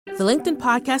The LinkedIn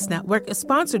Podcast Network is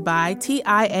sponsored by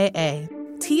TIAA.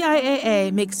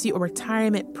 TIAA makes you a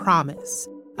retirement promise,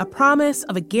 a promise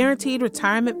of a guaranteed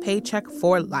retirement paycheck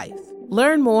for life.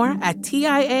 Learn more at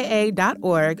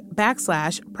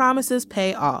TIAA.org/promises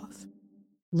pay off.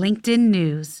 LinkedIn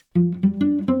News.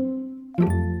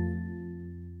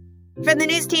 From the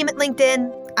news team at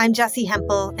LinkedIn, I'm Jessie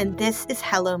Hempel, and this is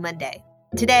Hello Monday.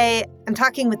 Today, I'm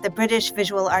talking with the British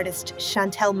visual artist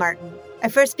Chantelle Martin. I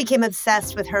first became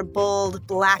obsessed with her bold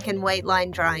black and white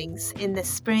line drawings in the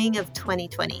spring of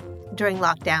 2020 during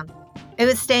lockdown. I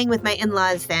was staying with my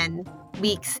in-laws then,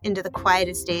 weeks into the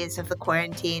quietest days of the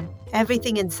quarantine.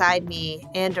 Everything inside me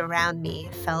and around me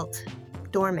felt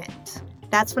dormant.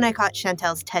 That's when I caught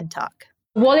Chantelle's TED Talk.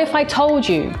 What if I told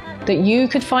you that you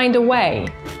could find a way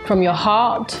from your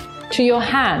heart to your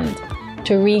hand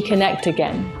to reconnect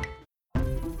again?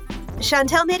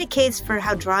 Chantelle made a case for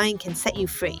how drawing can set you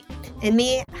free. And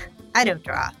me, I don't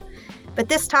draw. But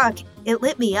this talk, it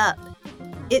lit me up.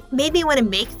 It made me want to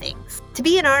make things. To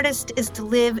be an artist is to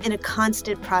live in a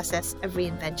constant process of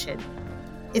reinvention.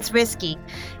 It's risky.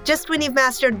 Just when you've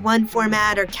mastered one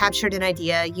format or captured an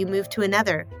idea, you move to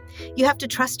another. You have to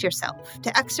trust yourself,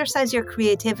 to exercise your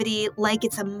creativity like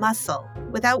it's a muscle,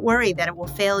 without worry that it will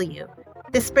fail you.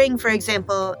 This spring, for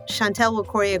example, Chantelle will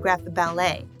choreograph a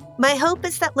ballet. My hope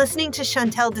is that listening to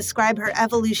Chantelle describe her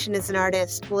evolution as an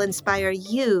artist will inspire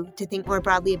you to think more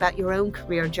broadly about your own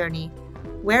career journey.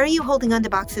 Where are you holding on to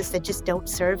boxes that just don't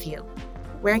serve you?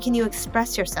 Where can you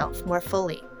express yourself more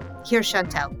fully? Here's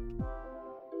Chantelle.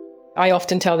 I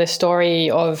often tell this story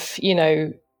of,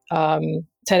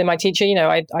 telling my teacher,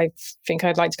 I think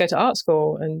I'd like to go to art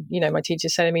school. And, my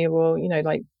teacher's telling me, well,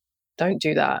 don't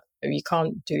do that. You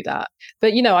can't do that.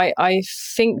 But, I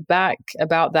think back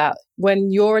about that.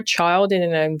 When you're a child in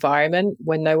an environment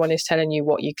when no one is telling you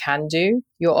what you can do,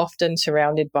 you're often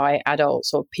surrounded by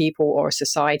adults or people or a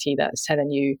society that's telling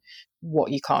you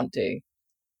what you can't do.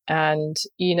 And,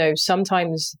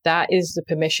 sometimes that is the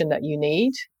permission that you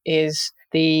need, is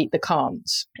the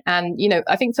can'ts. And,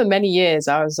 I think for many years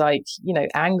I was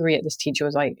angry at this teacher,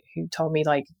 who told me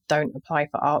don't apply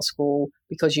for art school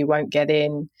because you won't get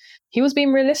in. He was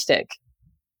being realistic.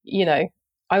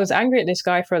 I was angry at this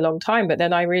guy for a long time, but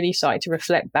then I really started to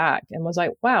reflect back and was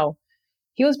like, wow,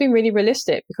 he was being really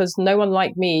realistic, because no one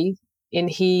like me in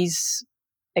his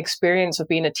experience of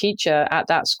being a teacher at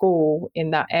that school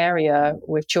in that area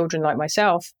with children like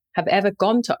myself have ever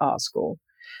gone to art school.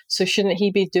 So shouldn't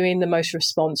he be doing the most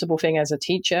responsible thing as a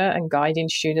teacher and guiding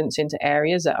students into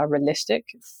areas that are realistic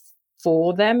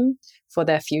for them, for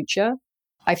their future?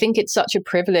 I think it's such a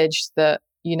privilege that,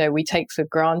 we take for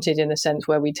granted, in a sense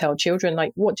where we tell children,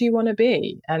 what do you want to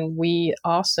be? And we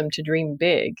ask them to dream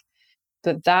big.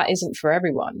 But that isn't for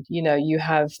everyone. You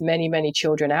have many, many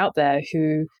children out there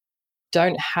who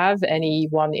don't have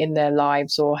anyone in their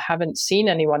lives or haven't seen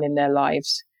anyone in their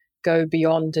lives go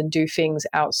beyond and do things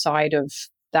outside of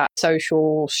that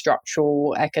social,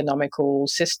 structural, economical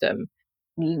system.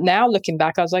 Now looking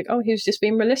back, I was like, oh, he was just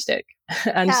being realistic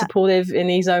and supportive in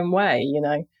his own way,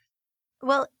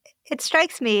 Well, it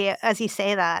strikes me as you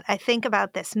say that, I think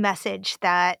about this message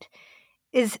that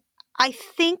is, I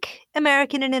think,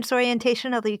 American in its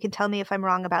orientation, although you can tell me if I'm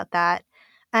wrong about that.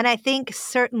 And I think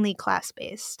certainly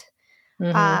class-based.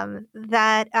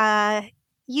 That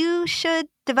you should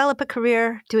develop a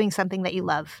career doing something that you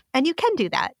love. And you can do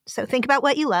that. So think about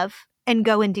what you love and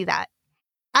go and do that.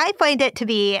 I find it to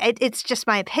be, it's just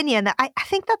my opinion, that I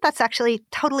think that that's actually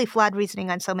totally flawed reasoning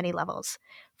on so many levels.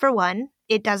 For one,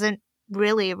 it doesn't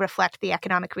really reflect the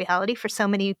economic reality for so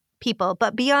many people.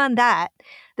 But beyond that,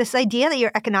 this idea that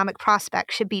your economic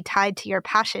prospects should be tied to your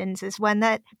passions is one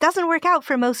that doesn't work out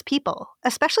for most people,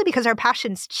 especially because our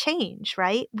passions change,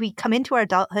 right? We come into our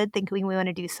adulthood thinking we want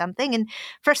to do something. And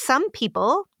for some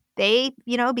people, they,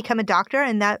 become a doctor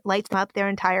and that lights them up their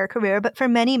entire career. But for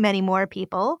many, many more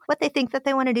people, what they think that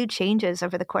they want to do changes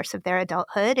over the course of their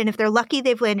adulthood. And if they're lucky,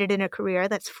 they've landed in a career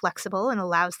that's flexible and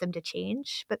allows them to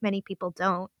change. But many people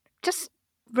don't. Just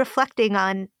reflecting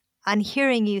on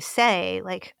hearing you say,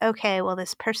 okay, well,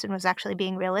 this person was actually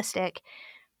being realistic.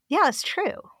 Yeah, it's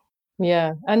true.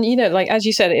 Yeah. And, as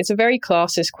you said, it's a very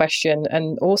classist question.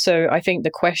 And also, I think the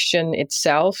question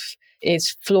itself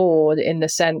is flawed in the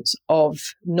sense of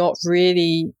not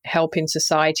really helping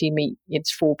society meet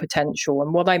its full potential.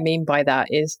 And what I mean by that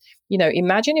is,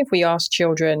 imagine if we ask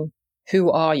children, who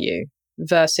are you?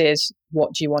 Versus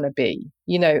what do you want to be?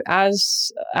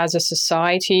 As a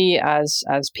society, as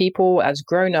people, as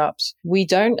grown-ups, we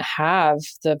don't have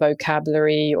the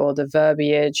vocabulary or the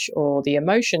verbiage or the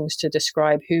emotions to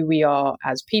describe who we are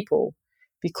as people,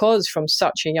 because from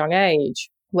such a young age,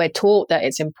 we're taught that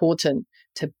it's important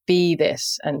to be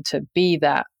this and to be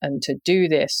that and to do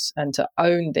this and to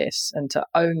own this and to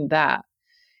own that,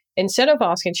 instead of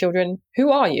asking children,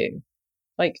 who are you?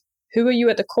 Like, who are you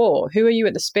at the core? Who are you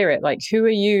at the spirit? Like, who are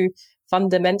you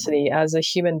fundamentally as a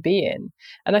human being?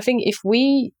 And I think if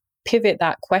we pivot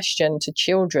that question to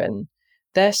children,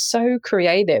 they're so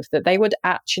creative that they would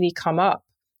actually come up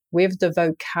with the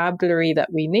vocabulary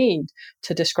that we need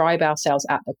to describe ourselves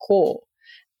at the core.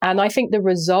 And I think the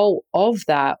result of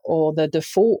that, or the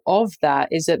default of that,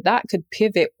 is that could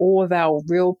pivot all of our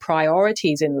real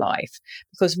priorities in life.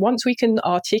 Because once we can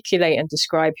articulate and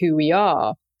describe who we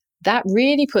are, that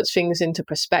really puts things into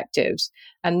perspectives.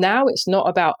 And now it's not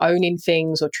about owning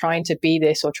things or trying to be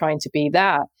this or trying to be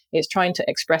that. It's trying to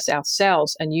express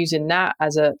ourselves and using that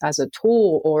as a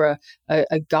tool or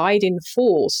a guiding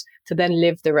force to then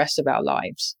live the rest of our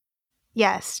lives.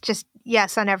 Yes, just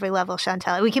yes on every level,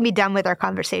 Chantel. We can be done with our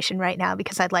conversation right now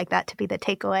because I'd like that to be the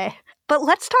takeaway. But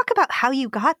let's talk about how you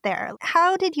got there.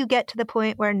 How did you get to the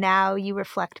point where now you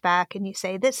reflect back and you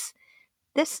say, this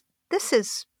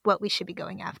is what we should be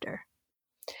going after?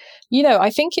 I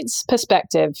think it's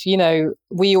perspective.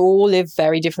 We all live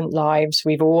very different lives.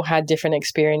 We've all had different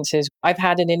experiences. I've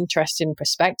had an interesting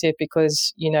perspective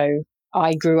because,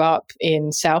 I grew up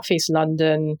in Southeast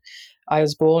London. I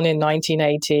was born in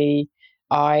 1980.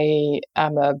 I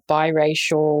am a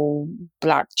biracial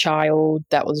Black child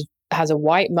that has a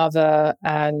white mother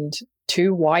and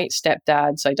 2 white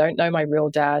stepdads. I don't know my real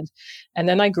dad. And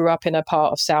then I grew up in a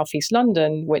part of Southeast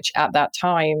London, which at that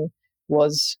time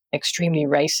was extremely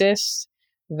racist,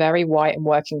 very white and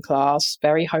working class,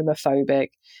 very homophobic,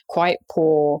 quite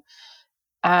poor.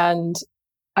 And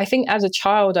I think as a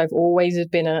child, I've always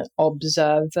been an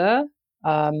observer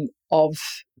of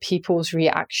people's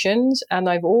reactions. And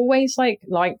I've always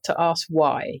liked to ask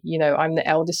why. I'm the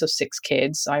eldest of 6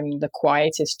 kids. I'm the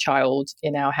quietest child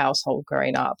in our household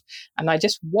growing up. And I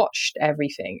just watched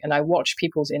everything. And I watched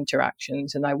people's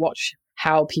interactions, and I watched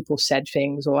how people said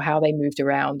things or how they moved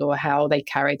around or how they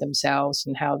carried themselves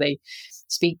and how they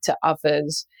speak to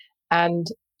others. And,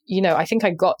 I think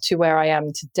I got to where I am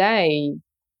today,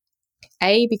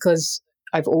 because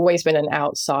I've always been an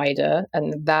outsider,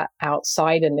 and that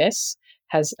outsiderness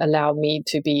has allowed me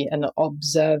to be an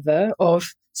observer of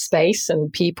space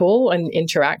and people and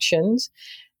interactions.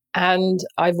 And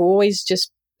I've always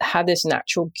just had this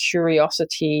natural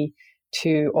curiosity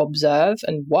to observe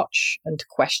and watch and to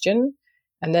question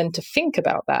and then to think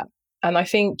about that. And I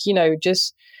think,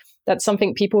 just that's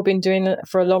something people have been doing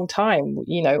for a long time,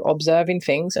 observing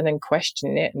things and then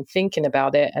questioning it and thinking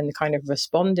about it and kind of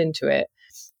responding to it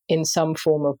in some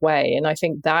form of way. And I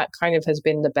think that kind of has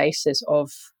been the basis of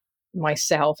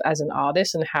myself as an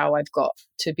artist and how I've got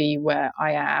to be where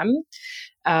I am.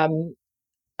 And,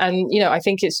 I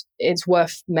think it's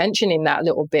worth mentioning that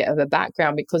little bit of a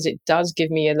background because it does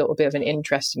give me a little bit of an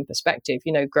interesting perspective,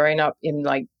 growing up in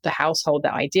the household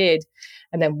that I did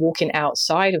and then walking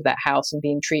outside of that house and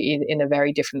being treated in a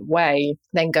very different way,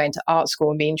 then going to art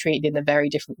school and being treated in a very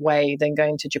different way, then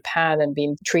going to Japan and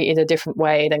being treated a different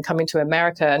way, then coming to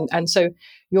America. And so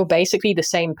you're basically the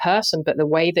same person, but the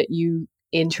way that you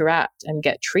interact and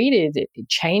get treated, it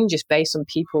changes based on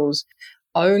people's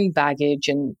own baggage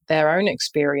and their own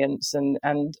experience and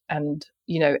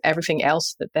everything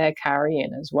else that they're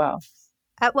carrying as well.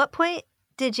 At what point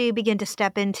did you begin to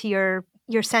step into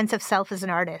your sense of self as an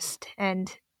artist,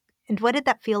 and what did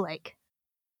that feel like?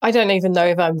 I don't even know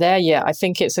if I'm there yet. I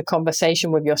think it's a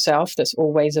conversation with yourself that's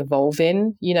always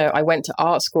evolving. I went to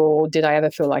art school. Did I ever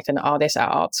feel like an artist at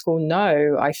art school?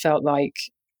 No, I felt like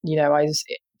I was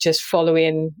just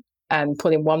following and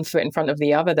putting one foot in front of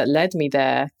the other that led me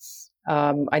there.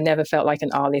 I never felt like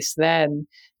an artist then.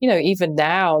 Even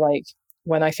now,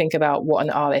 when I think about what an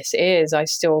artist is, I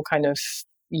still kind of,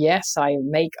 yes, I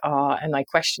make art and I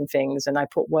question things and I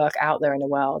put work out there in the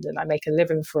world and I make a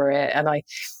living for it and I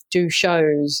do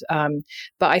shows.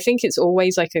 But I think it's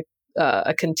always like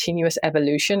a continuous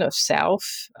evolution of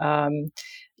self. So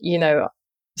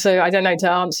I don't know,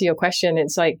 to answer your question,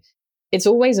 it's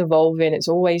always evolving. It's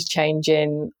always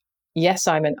changing. Yes,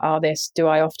 I'm an artist. Do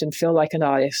I often feel like an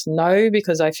artist? No,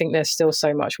 because I think there's still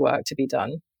so much work to be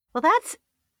done. Well,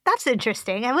 that's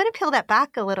interesting. I want to peel that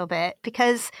back a little bit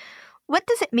because what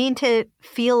does it mean to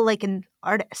feel like an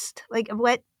artist?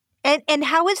 And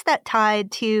how is that tied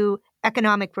to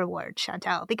economic reward,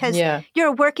 Chantel? Because you're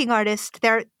a working artist.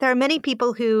 There are many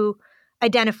people who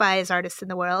identify as artists in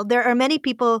the world. There are many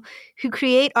people who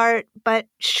create art but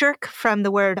shirk from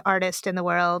the word artist in the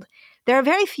world. There are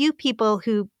very few people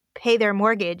who pay their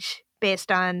mortgage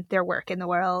based on their work in the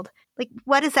world.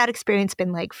 What has that experience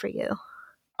been like for you?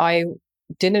 I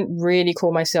didn't really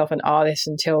call myself an artist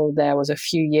until there was a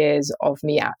few years of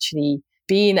me actually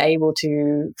being able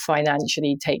to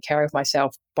financially take care of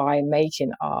myself by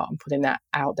making art and putting that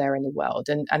out there in the world.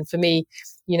 And for me,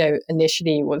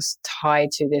 initially it was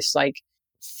tied to this like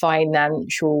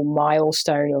financial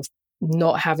milestone of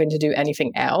not having to do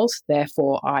anything else.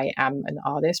 Therefore, I am an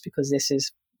artist because this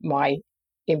is my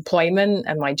employment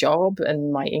and my job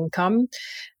and my income.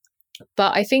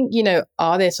 But I think,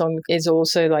 artist is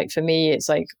also like, for me, it's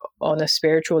like on a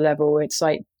spiritual level, it's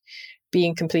like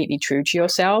being completely true to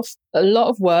yourself. A lot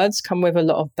of words come with a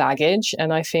lot of baggage.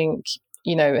 And I think,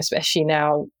 especially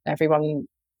now, everyone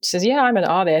says, yeah, I'm an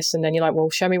artist. And then you're like, well,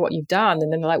 show me what you've done.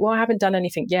 And then they're like, well, I haven't done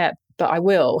anything yet, but I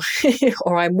will,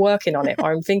 or I'm working on it,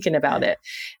 or I'm thinking about it.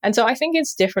 And so I think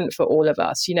it's different for all of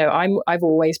us. I've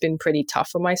always been pretty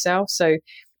tough on myself. So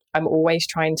I'm always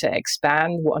trying to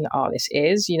expand what an artist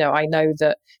is. I know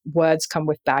that words come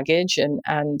with baggage and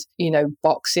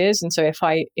boxes. And so if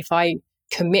I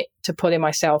commit to putting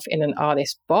myself in an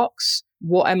artist box,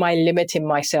 what am I limiting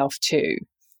myself to?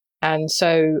 And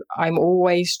so I'm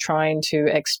always trying to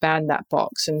expand that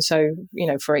box. And so,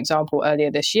 for example,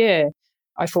 earlier this year,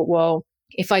 I thought, well,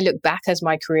 if I look back as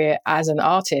my career as an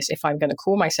artist, if I'm going to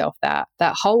call myself that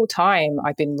whole time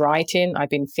I've been writing, I've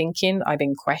been thinking, I've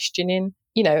been questioning,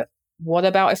 what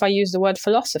about if I use the word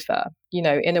philosopher?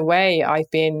 In a way,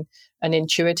 I've been an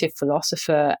intuitive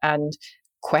philosopher and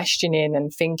questioning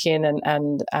and thinking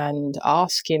and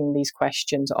asking these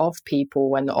questions of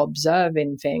people and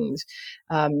observing things.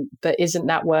 But isn't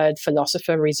that word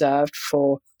philosopher reserved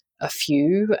for a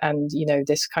few? And,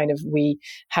 this kind of, we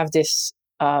have this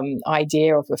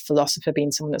idea of a philosopher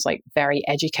being someone that's like very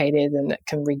educated and that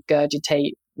can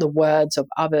regurgitate the words of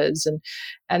others.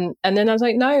 And then I was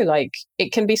like, no, like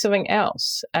it can be something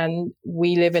else. And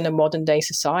we live in a modern day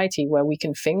society where we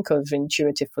can think of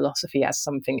intuitive philosophy as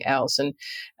something else. And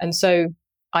so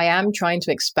I am trying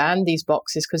to expand these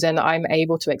boxes because then I'm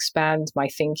able to expand my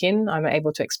thinking. I'm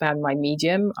able to expand my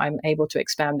medium. I'm able to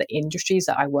expand the industries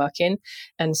that I work in.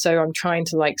 And so I'm trying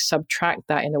to like subtract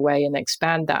that in a way and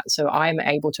expand that. So I'm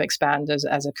able to expand as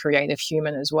a creative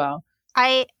human as well.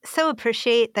 I so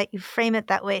appreciate that you frame it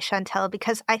that way, Chantel,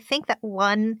 because I think that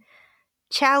one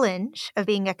challenge of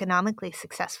being economically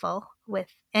successful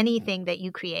with anything that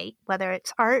you create, whether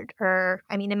it's art or,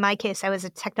 in my case, I was a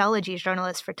technology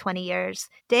journalist for 20 years.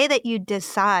 The day that you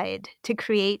decide to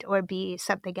create or be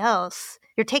something else,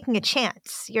 you're taking a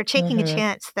chance. You're taking a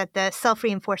chance that the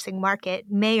self-reinforcing market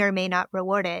may or may not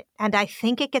reward it. And I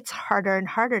think it gets harder and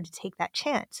harder to take that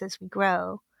chance as we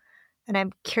grow. And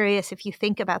I'm curious if you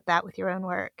think about that with your own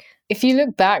work. If you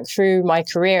look back through my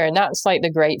career, and that's like the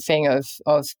great thing of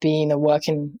being a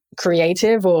working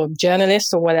creative or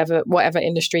journalist or whatever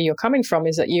industry you're coming from,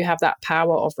 is that you have that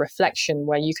power of reflection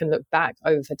where you can look back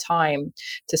over time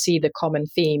to see the common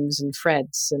themes and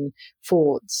threads and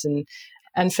thoughts.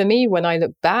 And for me, when I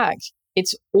look back,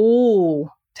 it's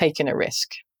all taking a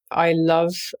risk. I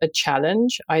love a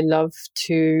challenge. I love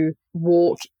to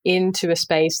walk into a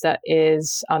space that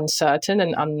is uncertain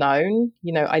and unknown.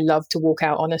 I love to walk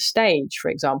out on a stage,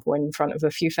 for example, in front of a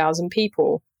few thousand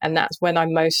people. And that's when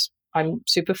I'm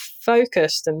super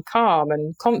focused and calm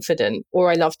and confident. Or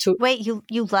I love to... Wait, you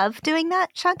love doing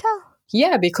that, Chantel?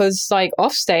 Yeah, because like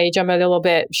off stage, I'm a little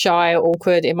bit shy,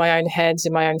 awkward in my own heads,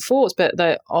 in my own thoughts. But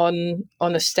on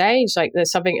the stage, like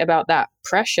there's something about that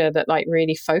pressure that like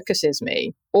really focuses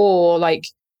me. Or like,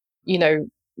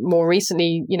 more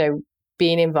recently,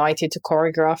 being invited to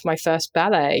choreograph my first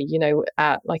ballet,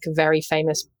 at like a very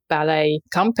famous ballet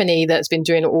company that's been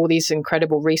doing all these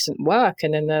incredible recent work.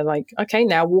 And then they're like, okay,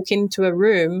 now walk into a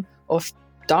room of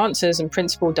dancers and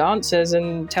principal dancers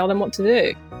and tell them what to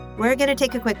do. We're going to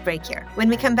take a quick break here. When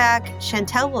we come back,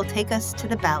 Chantel will take us to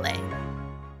the ballet.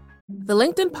 The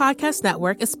LinkedIn Podcast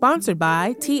Network is sponsored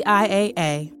by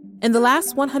TIAA. In the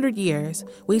last 100 years,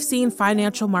 we've seen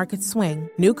financial markets swing,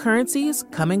 new currencies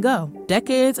come and go,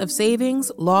 decades of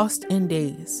savings lost in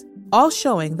days, all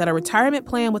showing that a retirement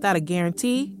plan without a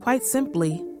guarantee, quite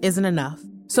simply, isn't enough.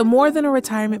 So more than a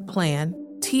retirement plan,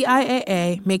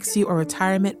 TIAA makes you a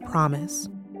retirement promise.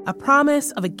 A promise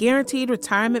of a guaranteed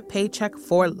retirement paycheck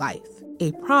for life.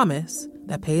 A promise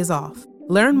that pays off.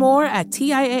 Learn more at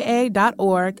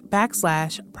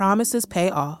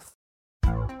TIAA.org/promisespayoff.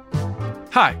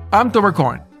 Hi, I'm Tomer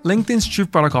Cohen, LinkedIn's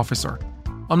Chief Product Officer.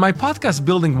 On my podcast,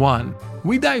 Building One,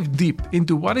 we dive deep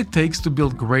into what it takes to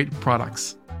build great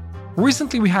products.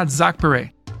 Recently, we had Zach Perret,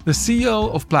 the CEO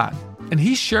of Plaid, and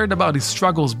he shared about his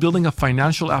struggles building a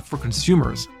financial app for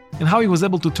consumers and how he was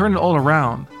able to turn it all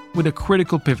around with a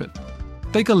critical pivot.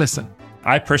 Take a listen.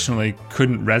 I personally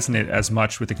couldn't resonate as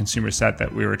much with the consumer set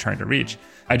that we were trying to reach.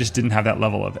 I just didn't have that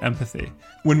level of empathy.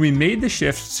 When we made the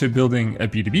shift to building a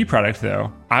B2B product,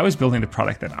 though, I was building the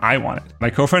product that I wanted. My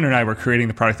co-founder and I were creating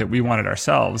the product that we wanted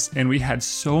ourselves, and we had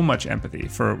so much empathy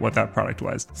for what that product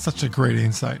was. Such a great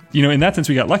insight. In that sense,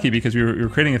 we got lucky because we were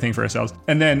creating a thing for ourselves.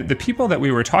 And then the people that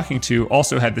we were talking to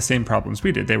also had the same problems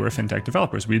we did. They were fintech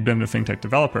developers. We'd been a fintech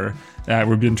developer.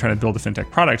 We've been trying to build a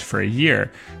fintech product for a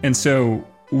year. And so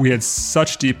we had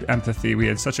such deep empathy. We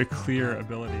had such a clear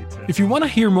ability to... If you want to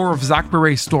hear more of Zach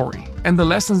Perret's story and the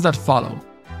lessons that follow,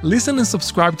 listen and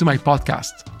subscribe to my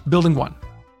podcast, Building One.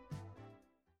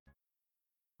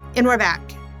 And we're back.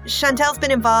 Chantel's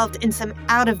been involved in some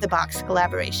out-of-the-box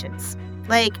collaborations.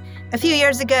 Like, a few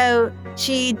years ago,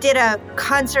 she did a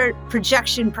concert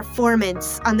projection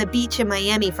performance on the beach in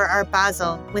Miami for Art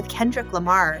Basel with Kendrick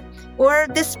Lamar. Or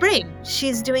this spring,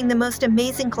 she's doing the most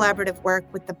amazing collaborative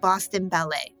work with the Boston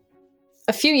Ballet.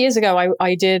 A few years ago,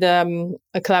 I did a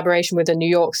collaboration with the New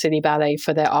York City Ballet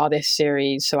for their artist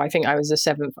series. So I think I was the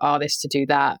 7th artist to do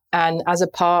that. And as a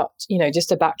part, just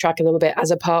to backtrack a little bit, as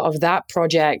a part of that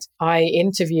project, I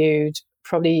interviewed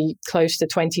probably close to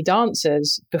 20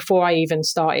 dancers before I even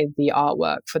started the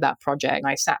artwork for that project.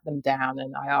 I sat them down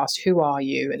and I asked, who are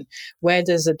you? And where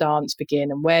does the dance begin?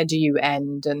 And where do you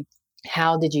end? And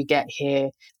how did you get here?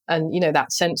 And,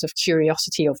 that sense of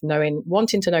curiosity of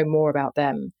wanting to know more about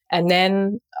them. And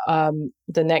then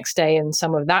the next day and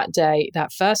some of that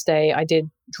first day, I did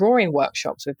drawing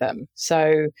workshops with them.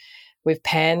 So with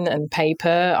pen and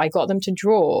paper, I got them to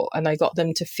draw and I got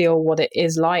them to feel what it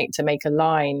is like to make a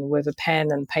line with a pen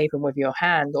and paper with your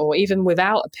hand, or even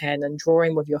without a pen and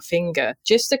drawing with your finger,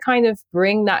 just to kind of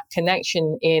bring that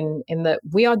connection in that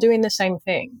we are doing the same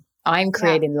thing. I'm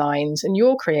creating lines and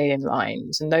you're creating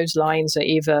lines. And those lines are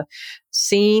either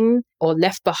seen or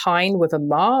left behind with a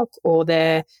mark, or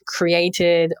they're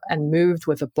created and moved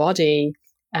with a body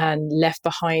and left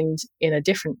behind in a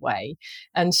different way.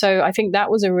 And so I think that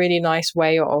was a really nice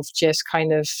way of just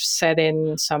kind of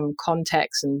setting some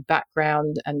context and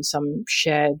background and some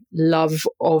shared love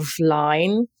of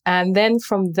line. And then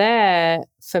from there,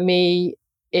 for me,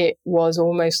 it was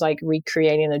almost like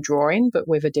recreating a drawing, but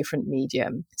with a different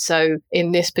medium. So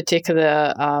in this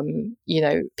particular,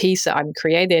 piece that I'm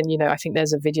creating, I think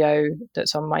there's a video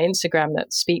that's on my Instagram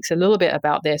that speaks a little bit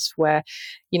about this, where,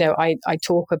 I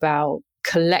talk about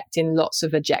collecting lots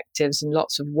of adjectives and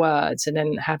lots of words, and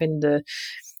then having the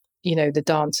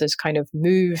dancers kind of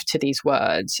move to these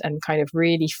words and kind of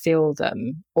really feel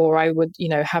them. Or I would,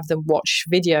 have them watch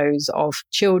videos of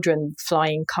children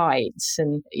flying kites.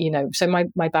 And, so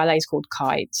my ballet is called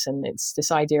Kites. And it's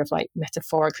this idea of like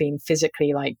metaphorically and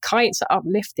physically, like kites are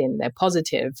uplifting, they're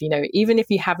positive. Even if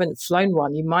you haven't flown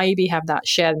one, you maybe have that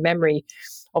shared memory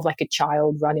of like a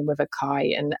child running with a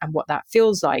kite and what that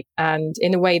feels like. And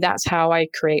in a way, that's how I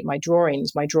create my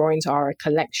drawings. My drawings are a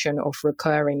collection of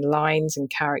recurring lines and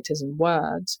characters and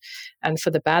words. And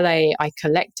for the ballet, I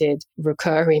collected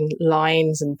recurring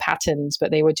lines and patterns,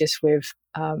 but they were just with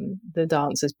the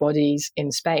dancers' bodies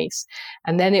in space.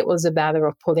 And then it was a matter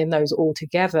of pulling those all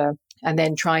together and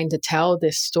then trying to tell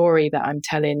this story that I'm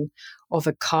telling of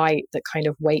a kite that kind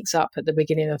of wakes up at the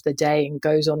beginning of the day and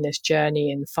goes on this journey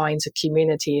and finds a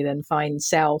community and then finds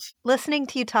self. Listening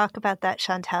to you talk about that,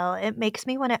 Chantel, it makes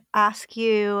me want to ask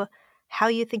you how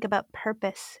you think about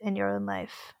purpose in your own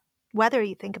life, whether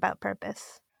you think about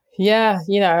purpose. Yeah,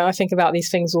 I think about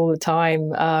these things all the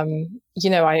time.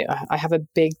 I have a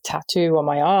big tattoo on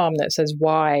my arm that says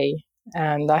why.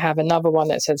 And I have another one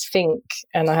that says think,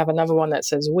 and I have another one that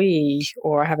says we,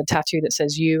 or I have a tattoo that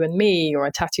says you and me, or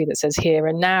a tattoo that says here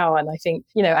and now. And I think,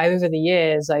 over the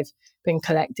years, I've been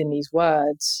collecting these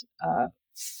words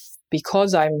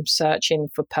because I'm searching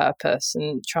for purpose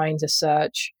and trying to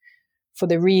search for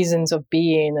the reasons of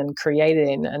being and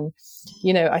creating. And,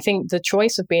 I think the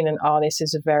choice of being an artist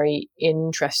is a very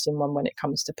interesting one when it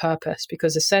comes to purpose,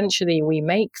 because essentially we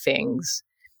make things.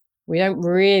 We don't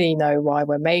really know why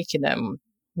we're making them.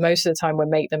 Most of the time we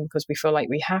make them because we feel like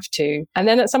we have to. And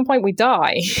then at some point we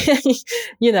die,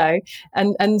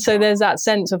 and so there's that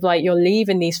sense of like you're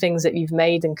leaving these things that you've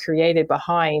made and created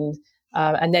behind,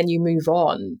 and then you move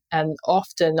on. And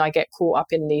often I get caught up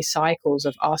in these cycles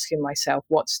of asking myself,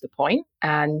 what's the point?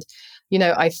 And,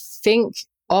 I think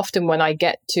often when I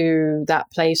get to that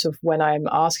place of when I'm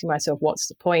asking myself, what's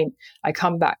the point? I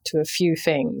come back to a few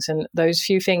things. And those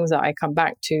few things that I come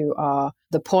back to are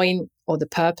the point or the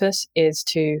purpose is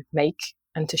to make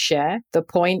and to share. The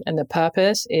point and the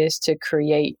purpose is to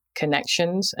create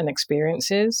connections and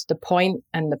experiences. The point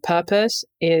and the purpose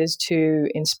is to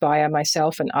inspire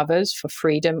myself and others for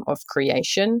freedom of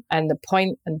creation. And the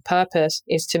point and purpose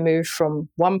is to move from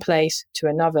one place to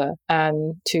another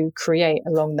and to create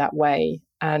along that way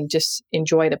and just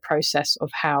enjoy the process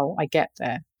of how I get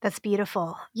there. That's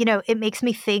beautiful. You know, it makes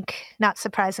me think, not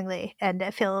surprisingly, and I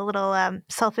feel a little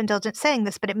self-indulgent saying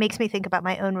this, but it makes me think about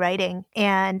my own writing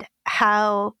and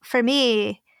how, for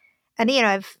me, and, you know,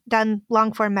 I've done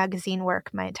long-form magazine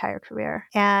work my entire career.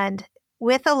 And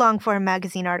with a long-form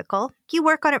magazine article, you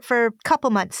work on it for a couple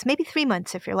months, maybe 3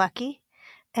 months if you're lucky,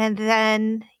 and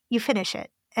then you finish it.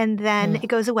 And then it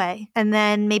goes away. And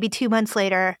then maybe 2 months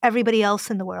later, everybody else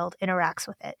in the world interacts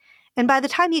with it. And by the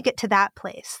time you get to that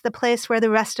place, the place where the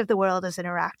rest of the world is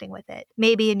interacting with it,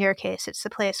 maybe in your case, it's the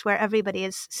place where everybody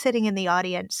is sitting in the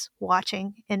audience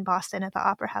watching in Boston at the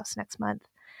Opera House next month.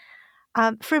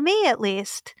 For me, at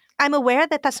least, I'm aware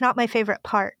that that's not my favorite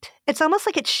part. It's almost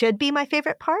like it should be my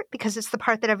favorite part because it's the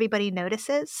part that everybody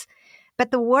notices.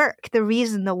 But the work, the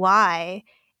reason, the why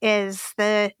is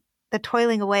the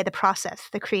toiling away, the process,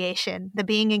 the creation, the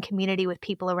being in community with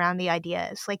people around the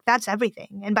ideas. Like, that's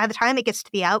everything. And by the time it gets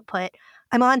to the output,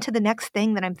 I'm on to the next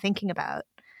thing that I'm thinking about.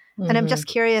 Mm-hmm. And I'm just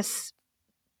curious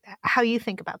how you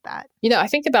think about that. You know, I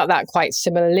think about that quite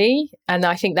similarly. And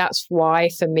I think that's why,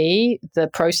 for me, the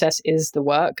process is the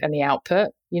work and the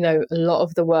output. You know, a lot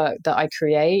of the work that I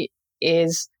create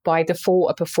is by default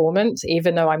a performance,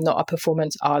 even though I'm not a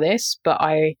performance artist, but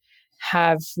I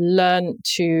have learned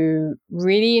to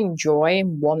really enjoy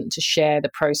and want to share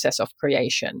the process of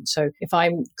creation. So if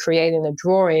I'm creating a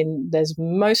drawing, there's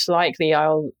most likely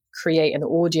I'll create an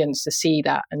audience to see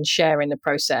that and share in the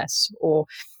process. Or,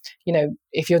 you know,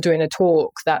 if you're doing a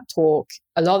talk, that talk,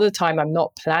 a lot of the time I'm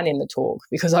not planning the talk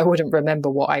because I wouldn't remember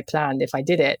what I planned if I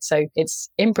did it. So it's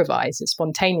improvised, it's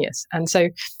spontaneous. And so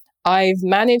I've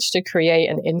managed to create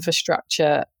an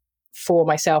infrastructure for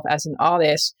myself as an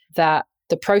artist that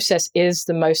the process is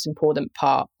the most important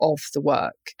part of the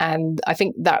work. And I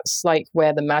think that's like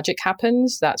where the magic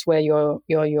happens. That's where you're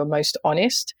most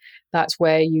honest. That's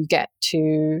where you get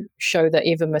to show that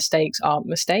even mistakes aren't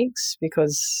mistakes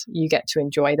because you get to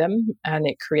enjoy them and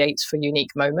it creates for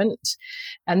unique moments.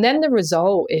 And then the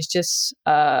result is just,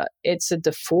 it's a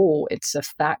default, it's a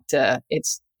factor.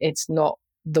 It's not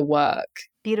the work.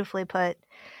 Beautifully put.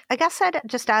 I guess I'd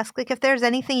just ask, like, if there's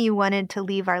anything you wanted to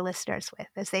leave our listeners with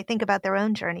as they think about their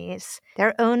own journeys,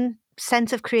 their own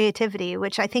sense of creativity,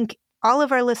 which I think all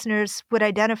of our listeners would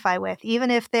identify with, even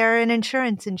if they're an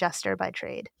insurance adjuster by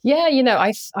trade. Yeah, you know,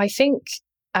 I think,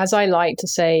 as I like to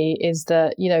say, is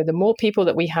that, you know, the more people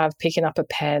that we have picking up a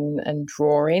pen and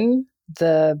drawing,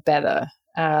 the better.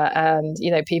 And, you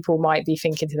know, people might be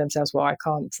thinking to themselves, well, I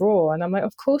can't draw. And I'm like,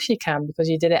 of course you can, because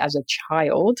you did it as a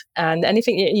child. And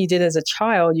anything that you did as a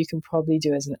child, you can probably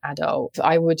do as an adult.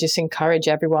 I would just encourage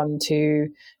everyone to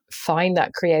find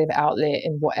that creative outlet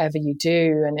in whatever you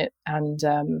do and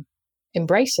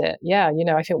embrace it. Yeah, you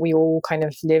know, I think we all kind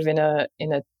of live in a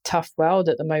tough world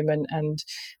at the moment. And,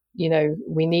 you know,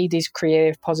 we need these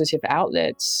creative, positive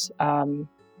outlets.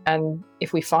 And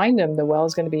if we find them, the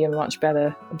world's going to be a much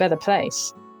better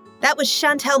place. That was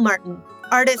Chantel Martin,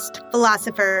 artist,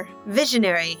 philosopher,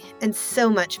 visionary, and so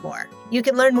much more. You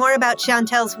can learn more about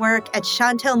Chantel's work at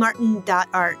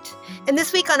chantelmartin.art. And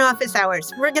this week on Office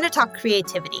Hours, we're going to talk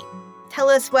creativity. Tell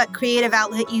us what creative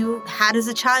outlet you had as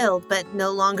a child but no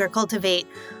longer cultivate.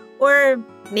 Or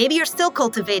maybe you're still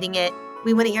cultivating it.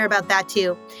 We want to hear about that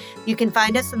too. You can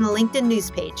find us on the LinkedIn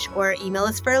news page or email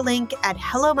us for a link at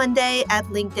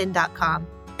hellomonday@linkedin.com.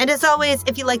 And as always,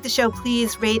 if you like the show,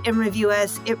 please rate and review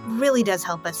us. It really does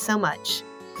help us so much.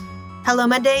 Hello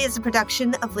Monday is a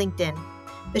production of LinkedIn.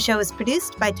 The show is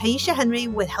produced by Taisha Henry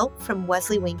with help from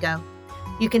Wesley Wingo.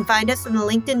 You can find us on the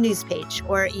LinkedIn news page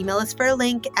or email us for a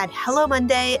link at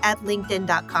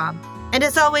hellomonday@linkedin.com. And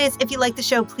as always, if you like the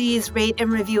show, please rate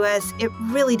and review us. It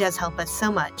really does help us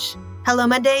so much. Hello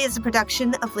Monday is a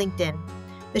production of LinkedIn.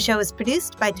 The show is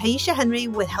produced by Taisha Henry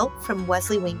with help from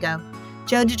Wesley Wingo.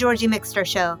 Joan DeGiorgi mixed our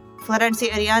show. Florencia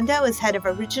Ariando is head of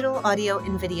original audio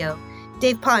and video.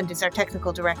 Dave Pond is our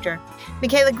technical director.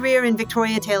 Michaela Greer and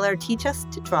Victoria Taylor teach us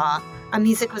to draw. Our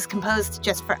music was composed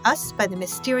just for us by the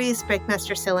mysterious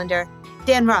Breakmaster Cylinder.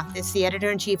 Dan Roth is the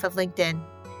editor-in-chief of LinkedIn.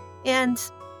 And,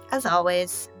 as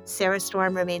always, Sarah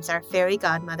Storm remains our fairy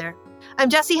godmother. I'm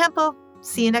Jessie Hempel.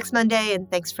 See you next Monday, and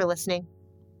thanks for listening.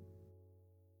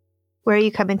 Where are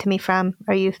you coming to me from?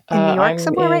 Are you in New York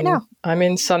somewhere right now? I'm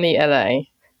in sunny LA.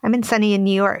 I'm in sunny in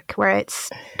New York, where it's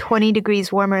 20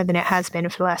 degrees warmer than it has been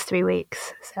for the last 3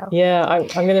 weeks. So yeah, I'm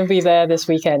going to be there this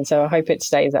weekend, so I hope it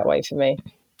stays that way for me.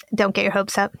 Don't get your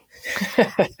hopes up.